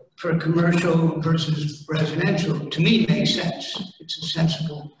 feet for commercial versus residential, to me, makes sense. It's a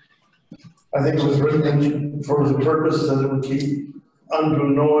sensible. I think it was written for the purpose that it would keep undue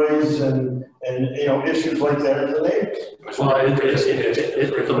noise and issues like that in the neighbors. Well,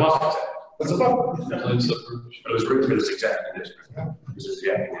 it's a buffer. It's a buffer. It was written for this exact condition. This is the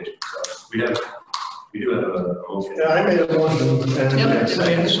exact condition. So we do have a motion. Yeah, I made a motion.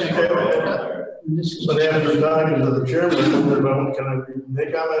 But after talking to the chairman, can I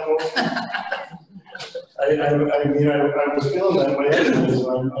make on that motion? I was feeling that way.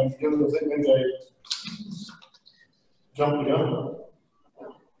 I'm feeling the thing maybe I jumped the gun.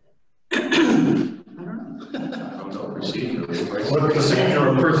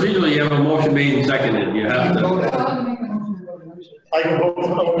 Procedurally, you have a motion made and seconded. You have to. I can vote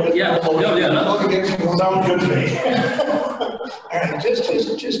for it. Yeah. Sounds good to me. All right, just to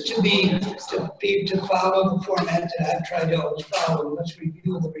follow the format that I've tried to always follow, let's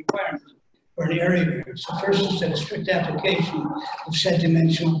review the requirements for an area variance. So first is that a strict application of said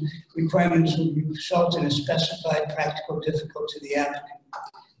dimensional requirements will result in a specified practical difficulty to the applicant.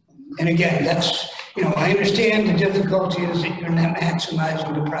 And again, that's, I understand the difficulty is that you're not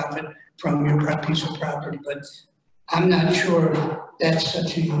maximizing the profit from your piece of property, but I'm not sure that's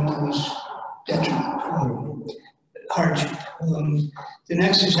such an enormous detriment. Hardship. The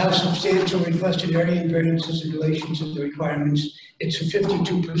next is how substantial requested area variances in relation to the requirements. It's a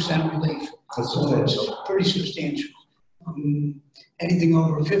 52% relief. So it's pretty substantial. Anything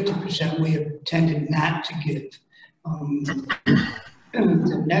over 50% we have tended not to give.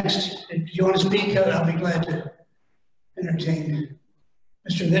 The next, if you want to speak, I'll be glad to entertain.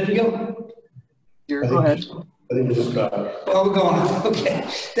 Mr. Vidville? Go ahead. I think we just got it. Well, we're going on. Okay.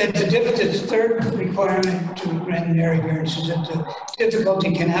 The third requirement to grant an area variance is that the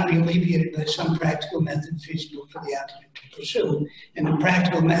difficulty cannot be alleviated by some practical method feasible for the applicant to pursue. And the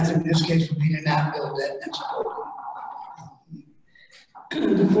practical method in this case would be to not build that next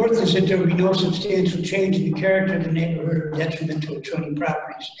building. The fourth is that there will be no substantial change in the character of the neighborhood or detriment to adjoining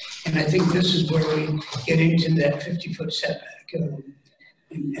properties. And I think this is where we get into that 50-foot setback.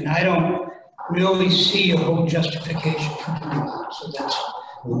 And I don't really see a whole justification for doing that.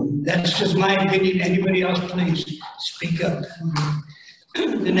 So that's just my opinion. Anybody else, please speak up.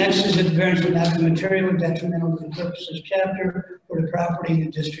 The next is that the variance would not be material or detrimental to the purpose of this chapter or the property in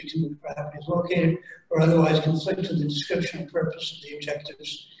the district in which the property is located, or otherwise conflict with the description and purpose of the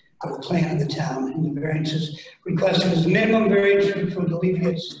objectives of the plan of the town. And the variance is requested as the minimum variance which would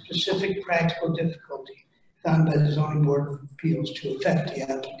alleviate specific practical difficulty found by the zoning board of appeals to affect the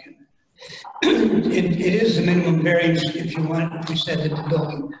applicant. It is the minimum variance if you want, if we said that the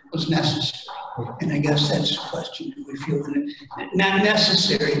building was necessary. And I guess that's the question, do we feel that it, not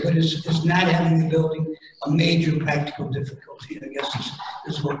necessary, but is not having the building a major practical difficulty, I guess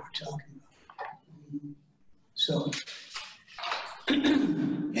is what we're talking about. So,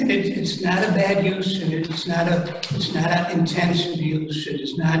 and it's not a bad use, and it's not an intensive use. It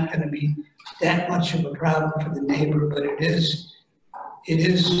is not going to be that much of a problem for the neighbor, but it is,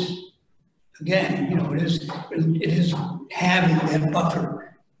 again, you know, it is having that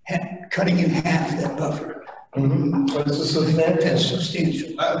buffer, cutting in half that buffer. That's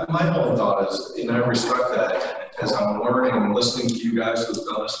substantial. My whole thought is, and I respect that, as I'm learning and listening to you guys who've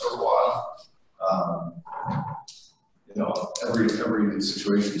done this for a while, you know, every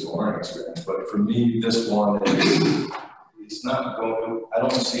situation is a learning experience, but for me, this one is, it's not going, I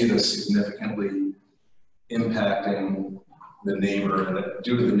don't see it as significantly impacting the neighbor and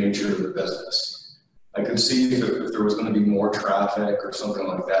due to the nature of the business. I could see if there was going to be more traffic or something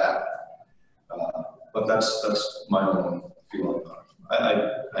like that, but that's my own feeling on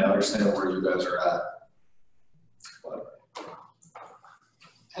it. I understand where you guys are at. But.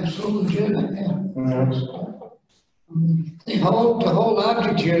 Absolutely legitimate, yeah. The whole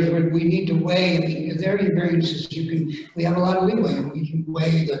object here is what we need to weigh. I mean, if there are any variances, we have a lot of leeway. We can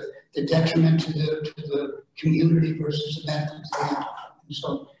weigh the detriment to the community versus the benefit to the end. And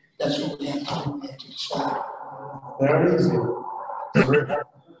so that's what we have to decide. Very easy. I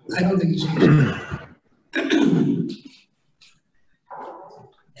don't think it's easy.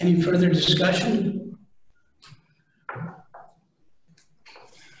 Any further discussion?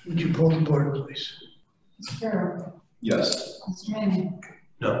 Would you poll the board, please? Sure. Yes. Mr. Manning?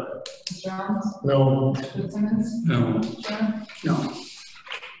 No. Mr. Jones? No. Mr. Simmons? No. Sure. No.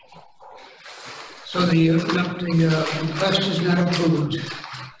 So the request is not approved.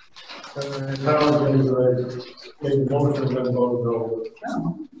 No.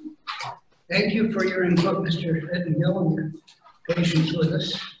 Thank you for your input, Mr. Eddenhill, and your patience with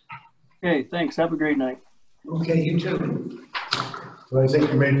us. Okay, thanks. Have a great night. Okay, you too. Well, I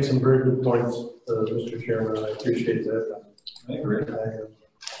think you made some very good points, Mr. Chairman. I appreciate that. I agree.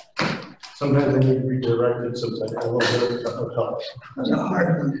 Sometimes I need to be directed, sometimes a little bit of help. That's a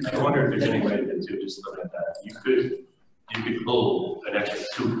hard one. I wonder if there's any way to just look at that. You could pull an extra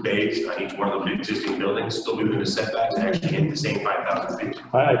 2 bays on each one of the existing buildings, still be within the setbacks, and actually hit the same 5,000 feet.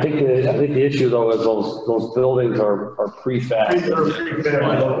 I think the issue though is those buildings are prefab.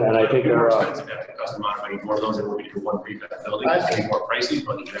 And I think they're, Expensive to have to custom modify more of those than we do one prefab building. It's getting more pricey,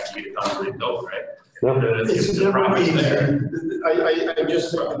 but you can actually get it done really dope, right? It's The never profit's easy. there. I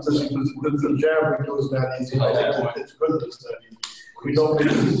just think the job we do is not easy. It's good to study. We don't make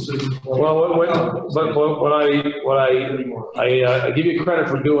decisions. well, but what I give you credit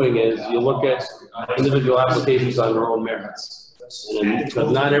for doing is you look at individual applications on their own merits. And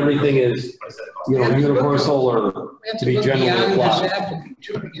because not everything is, you know, universal or to be generally applied.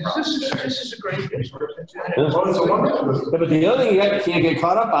 This is a great case. But the other thing you can't get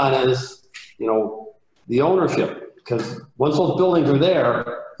caught up on is, you know, the ownership, because once those buildings are there,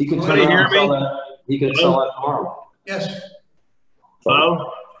 he can turn around and sell that. He can sell that tomorrow. Yes.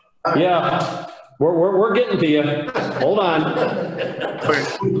 Hello? Yeah, we're getting to you. Hold on.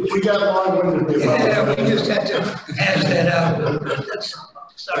 We got long winded. Yeah, we just had to hash that out.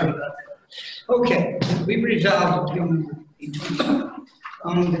 Sorry about that. Okay, we've resolved appeal number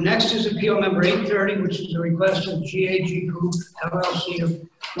 820. The next is appeal number 830, which is a request of GAG Group LLC of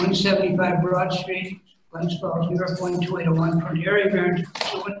 175 Broad Street, Glens Falls, New York 12801 for an area variance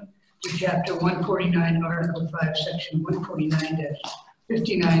pursuant to Chapter 149, Article 5, Section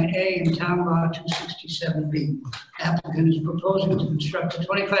 149-59A in Town Law 267B. Applicant is proposing to construct a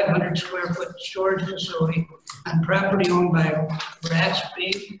 2,500 square foot storage facility on property owned by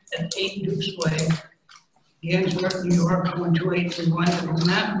Ratsby at 8 Dukes Way, Gansevoort, New York 12831. It will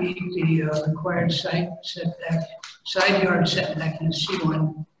not meet the required side yard setback in the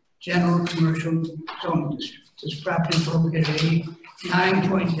C1 general commercial zoning district. This property is located at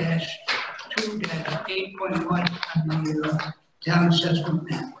 9.-2-8.1 on the town assessment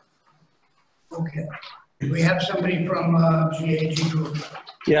map. Okay. Do we have somebody from GAG Group?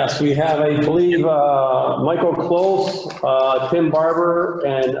 Yes, we have, I believe, Michael Close, Tim Barber,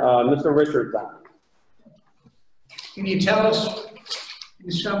 and Mr. Richards on. Can you tell us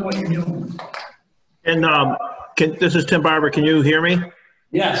in sum what you're doing? And this is Tim Barber. Can you hear me?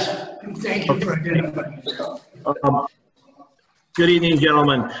 Yes. Thank you for identifying yourself. Good evening,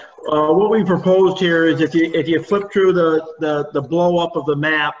 gentlemen. What we proposed here is if you flip through the blow up of the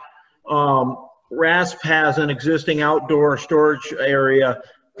map, RASP has an existing outdoor storage area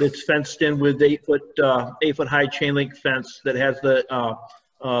It's fenced in with 8-foot high chain link fence that has the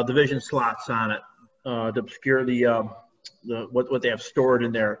division slots on it to obscure what they have stored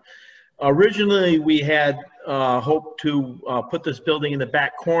in there. Originally, we had hoped to put this building in the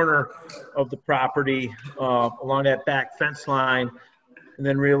back corner of the property along that back fence line, and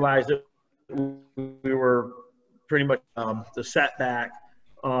then realized that we were pretty much the setback.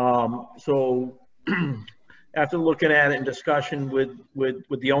 So after looking at it in discussion with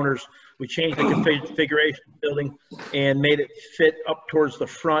the owners, we changed the configuration of the building and made it fit up towards the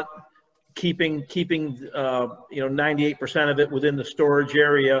front, keeping 98% of it within the storage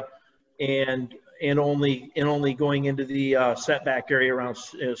area, and only going into the setback area around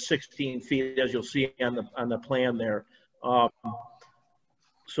 16 feet, as you'll see on the plan there.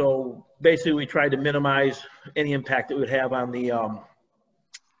 So basically, we tried to minimize any impact it would have on the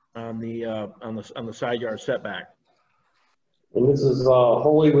side yard setback. And this is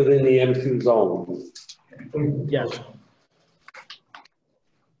wholly within the M2 zone. Yes.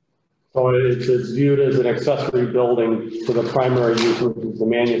 So it's viewed as an accessory building to the primary use, which is the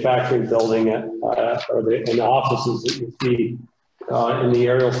manufacturing building and the offices that you see in the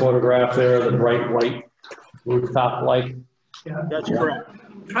aerial photograph there, the bright white rooftop light. Yeah, that's correct.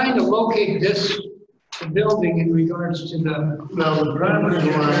 Trying to locate this building in regards to the. Now, the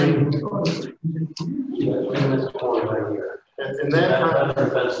property line, In this corner right here. and that's the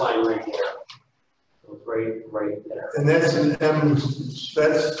fence line right here. Right there. and that's an M,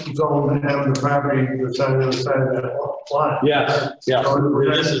 that's zone M, the property that's on the other side of that line. Yes, yes. So we're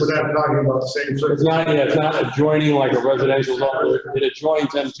not talking about the same. It's not, yeah, it's not adjoining like a residential zone, it adjoins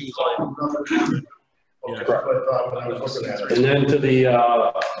M2 zone. Okay, that's what I thought when I was looking at it. And then to the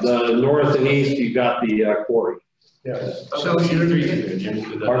north and east, you've got the quarry. Yes. So you're.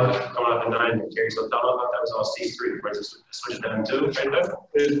 Coming out the 9, Gary, so down about that was all C3, whereas it's switched to M2, right there?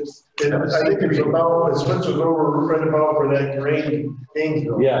 I think it's about, it switches over right about where that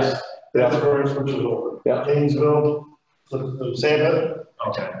Gainesville. Yes. That's where it switches over. Yeah. Gainesville, the Sandpit.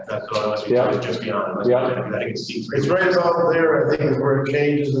 Okay, that's what I was Yeah. just beyond. Yeah. I think it's C3. It's right about there, I think is where it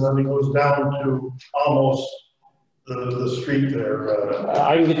changes, and then it goes down to almost the street there.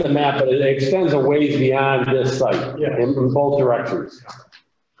 I can get the map, but it extends a ways beyond this site in both directions.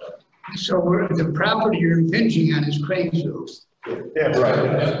 So the property you're impinging on is Craigville. Yeah,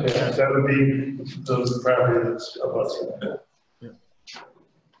 right. Yeah, that would be the property that's above it.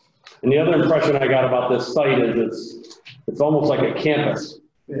 And the other impression I got about this site is it's almost like a campus,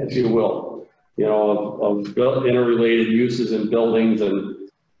 if you will, of interrelated uses and buildings and.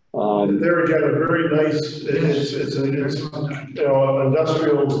 There again, a very nice, it's industrial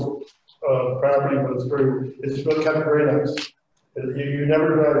property, but it's been kept very nice. You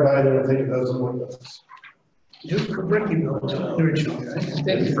never drive by there and think it doesn't look nice. Duke Cabricki built originally, right?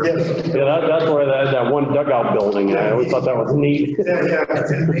 Yeah, that's where that one dugout building, I always thought that was neat. Yeah,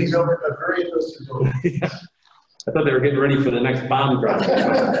 he built a very interesting building. I thought they were getting ready for the next bomb drop. They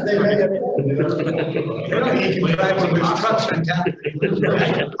can drive one of those trucks on top.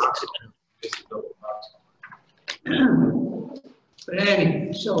 But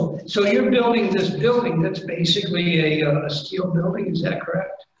anyway, so you're building this building that's basically a steel building, is that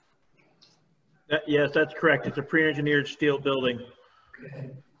correct? Yes, that's correct. It's a pre-engineered steel building. Okay.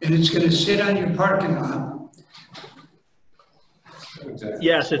 And it's going to sit on your parking lot.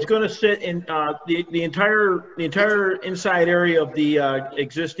 Yes, it's going to sit in the entire inside area of the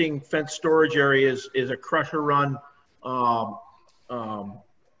existing fence storage area is a crusher run.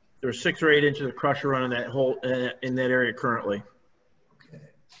 There's 6 or 8 inches of crusher run in that area currently. Okay.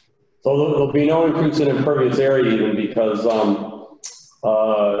 So there'll be no increase in impervious area even because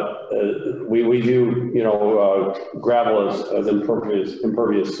we do gravel as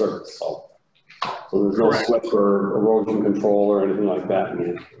impervious surface. So there's no slip or erosion control or anything like that.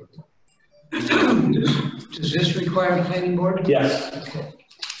 Does this require planning board? Yes. Okay.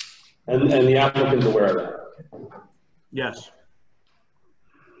 And the applicant's aware of that. Yes.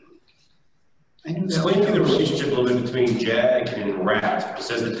 Explain to me the relationship a little bit between JAG and RASP. It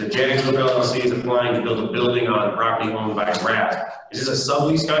says that the JAG Group LLC is applying to build a building on property owned by RASP. Is this a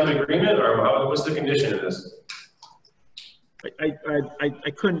sublease kind of agreement, or what's the condition of this? I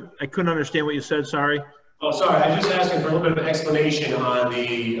couldn't understand what you said. Sorry. Oh, sorry. I was just asking for a little bit of an explanation on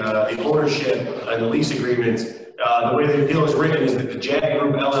the ownership and the lease agreements. The way the deal is written is that the JAG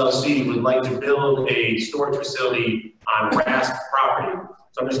Group LLC would like to build a storage facility on RASP property.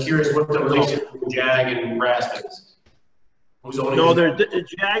 So I'm just curious what the relationship between JAG and RASP is. Who's owning it?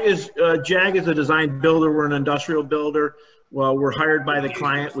 JAG is a design builder. We're an industrial builder. Well, we're hired by the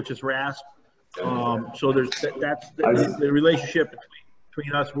client, which is RASP. So that's the relationship between.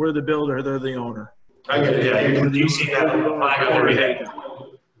 between us. We're the builder, they're the owner. I get it, yeah, you see that flag every day.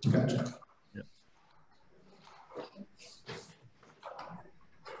 Gotcha.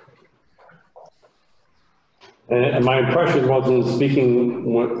 And my impression was in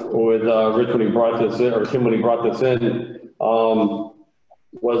speaking with Rich when he brought this in, or Tim when he brought this in,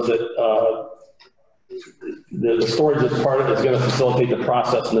 was that the storage is part of it's going to facilitate the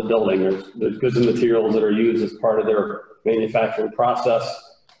process in the building. There's goods and materials that are used as part of their manufacturing process,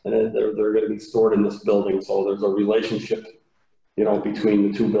 and they're going to be stored in this building. So there's a relationship, you know, between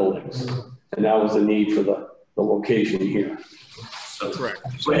the two buildings, and that was the need for the location here. So correct.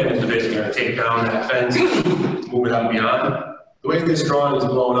 Plan is basically going to take down that fence, move it out beyond. The way this drawing is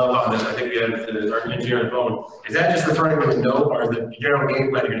blown up on this, I think we have our engineer on the phone. Is that just referring to the note, or the general game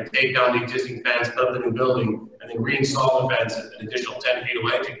plan? You're going to take down the existing fence, put up the new building, and then reinstall the fence an additional 10 feet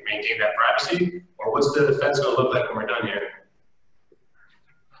away to maintain that privacy? Or what's the fence going to look like when we're done here?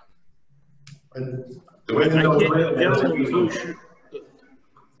 The way the note is written,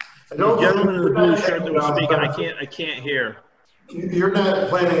 The gentleman in the blue shirt that was speaking, I can't hear. You're not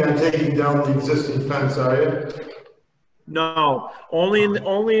planning on taking down the existing fence, are you? No, only in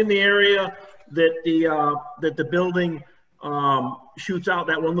the area that the building shoots out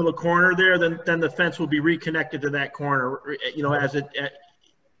that one little corner there. Then the fence will be reconnected to that corner, you know, as it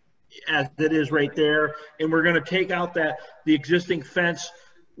is right there. And we're going to take out the existing fence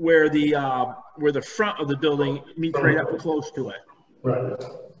where the front of the building meets right up close to it. Right,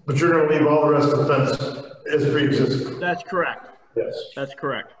 but you're going to leave all the rest of the fence as pre-existing. That's correct. Yes, that's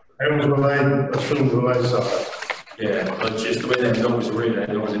correct. That was what I assumed when I saw it. Yeah, but just the way that note was written, I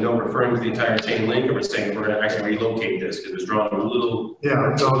know it was a note referring to the entire chain link, or we're saying we're going to actually relocate this because it was drawn a little,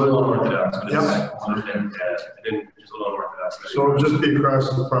 it's a little unorthodox, but yep. It's a little unorthodox. So it'll just be across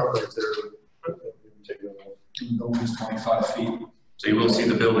the front right there. Almost 25 feet. So you will see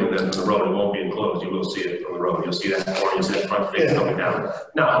the building then from the road. It won't be enclosed. You will see it from the road. You'll see that corner, you'll see that front face coming down.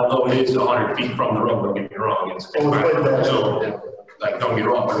 Now, although it is 100 feet from the road, don't get me wrong. It's so, like, don't get me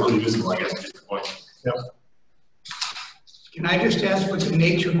wrong, but really visible, I guess, is just the point. Yep. Can I just ask what the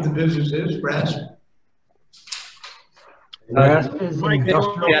nature of the business is, Brass? Brass is an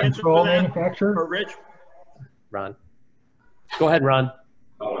industrial control manufacturer. Or Rich? Ron. Go ahead, Ron.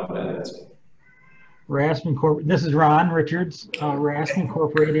 Rask Incorporated. This is Ron Richards. Rask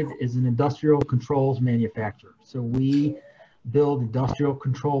Incorporated is an industrial controls manufacturer. So we build industrial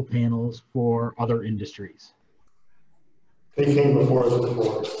control panels for other industries. They came before us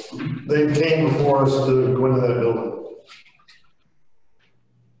before. They came before us to go into that building.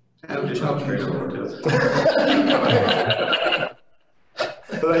 I was just helping you over too.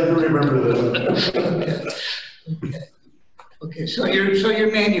 But I do remember that. Okay, so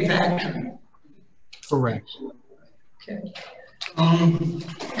you're manufacturing. Correct. Okay.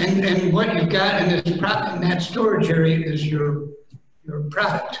 And what you've got in this in that storage area is your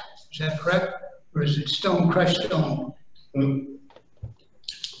product. Is that correct? Or is it stone, crushed stone?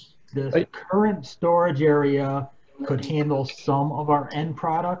 The current storage area could handle some of our end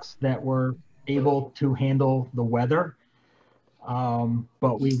products that were able to handle the weather.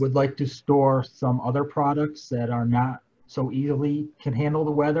 But we would like to store some other products that are not so easily can handle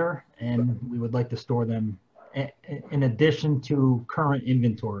the weather, and we would like to store them in addition to current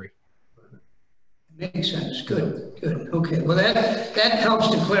inventory. Makes sense. Good, good. Okay. Well, that helps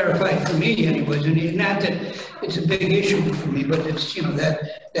to clarify for me anyways. And not that it's a big issue for me, but it's, you know,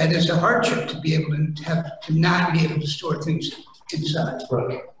 that is a hardship to be able to not be able to store things inside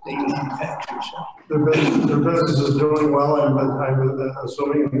that you manufacture. So. Their business is doing well. I'm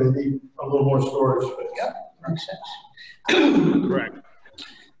assuming they need a little more storage. Yeah, makes sense. Correct.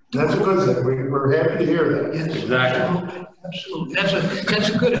 That's a good thing. We're happy to hear that. Yes, exactly. Absolutely. That's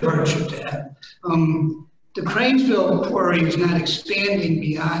a good hardship to have. The Cranesville quarry is not expanding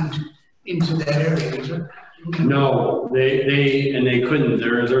beyond into that area, is it? No, they couldn't.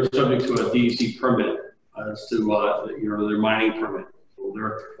 They're subject to a DEC permit as to their mining permit. So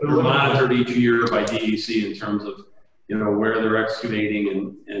they're monitored each year by DEC in terms of where they're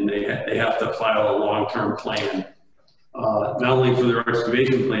excavating, and they have to file a long-term plan. Not only for their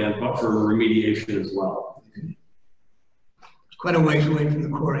excavation plan, but for remediation as well. It's quite a ways away from the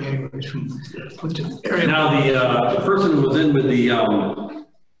quarry anyways, from the area. Now, the person who was in with the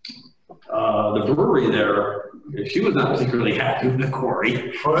brewery there, she was not particularly happy with the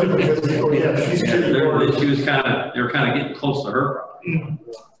quarry. Oh, yeah, they were kind of getting close to her property.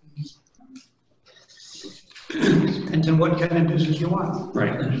 Depends on what kind of business you want.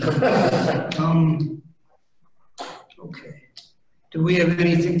 Right. Okay. Do we have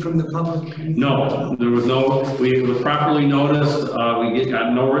anything from the public? No, there was no, we were properly noticed, we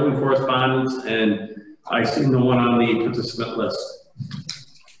got no written correspondence, and I see no one on the participant list.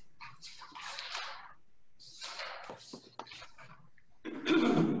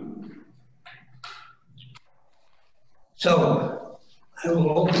 So I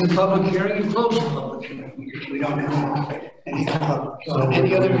will open the public hearing and close the public hearing. We don't have any public.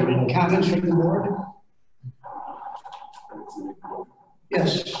 Any other comments from the board?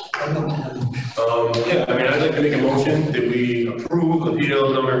 Yes. Yeah, I mean, I'd like to make a motion that we approve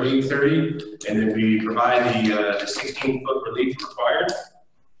appeal number 830, and that we provide the 16-foot relief required,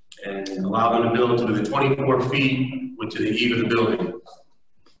 and allow them to build to within 24 feet to the eve of the building.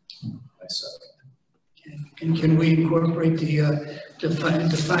 And can we incorporate the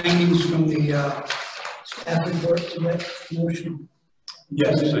findings from the staff report to that motion?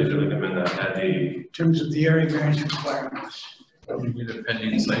 Yes, so you should amend that at the. In terms of the area variance requirements. You need a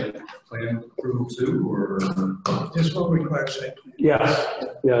pending site plan approval too, or? This will require site plan. Yes,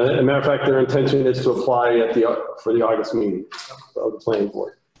 yeah, as a matter of fact, their intention is to apply at for the August meeting of the planning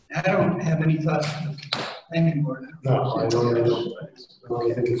board. I don't have any thoughts on the planning board. No, I don't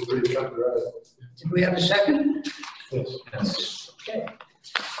think it's pretty cut and dry. Did we have a second? Yes. Okay.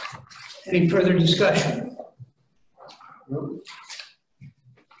 Any further discussion? Nope.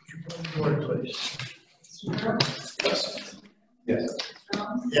 Board, please. Yes. Yes.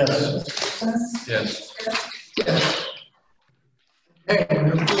 Jones? Yes. Yes. Yes. Okay,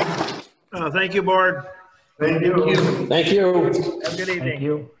 we're approved. Thank you, board. Thank you. Thank you. Have a good evening. Thank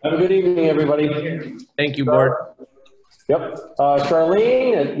you. Have a good evening, everybody. Thank you, board. Yep,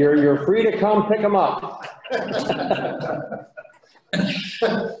 Charlene, you're free to come pick them up. Did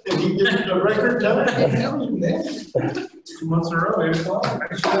he get the record time? That was bad. 2 months in a row, 8 o'clock.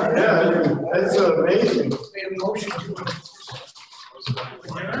 Yeah, that's amazing. Made a motion to.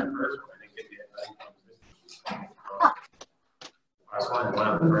 I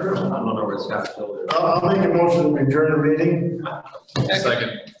don't know where Scott's still there. I'll make a motion to adjourn the meeting.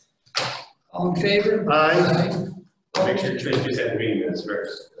 Second. All in favor? Aye. Make sure Tracy said meeting minutes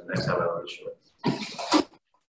first, the next time I want to show it.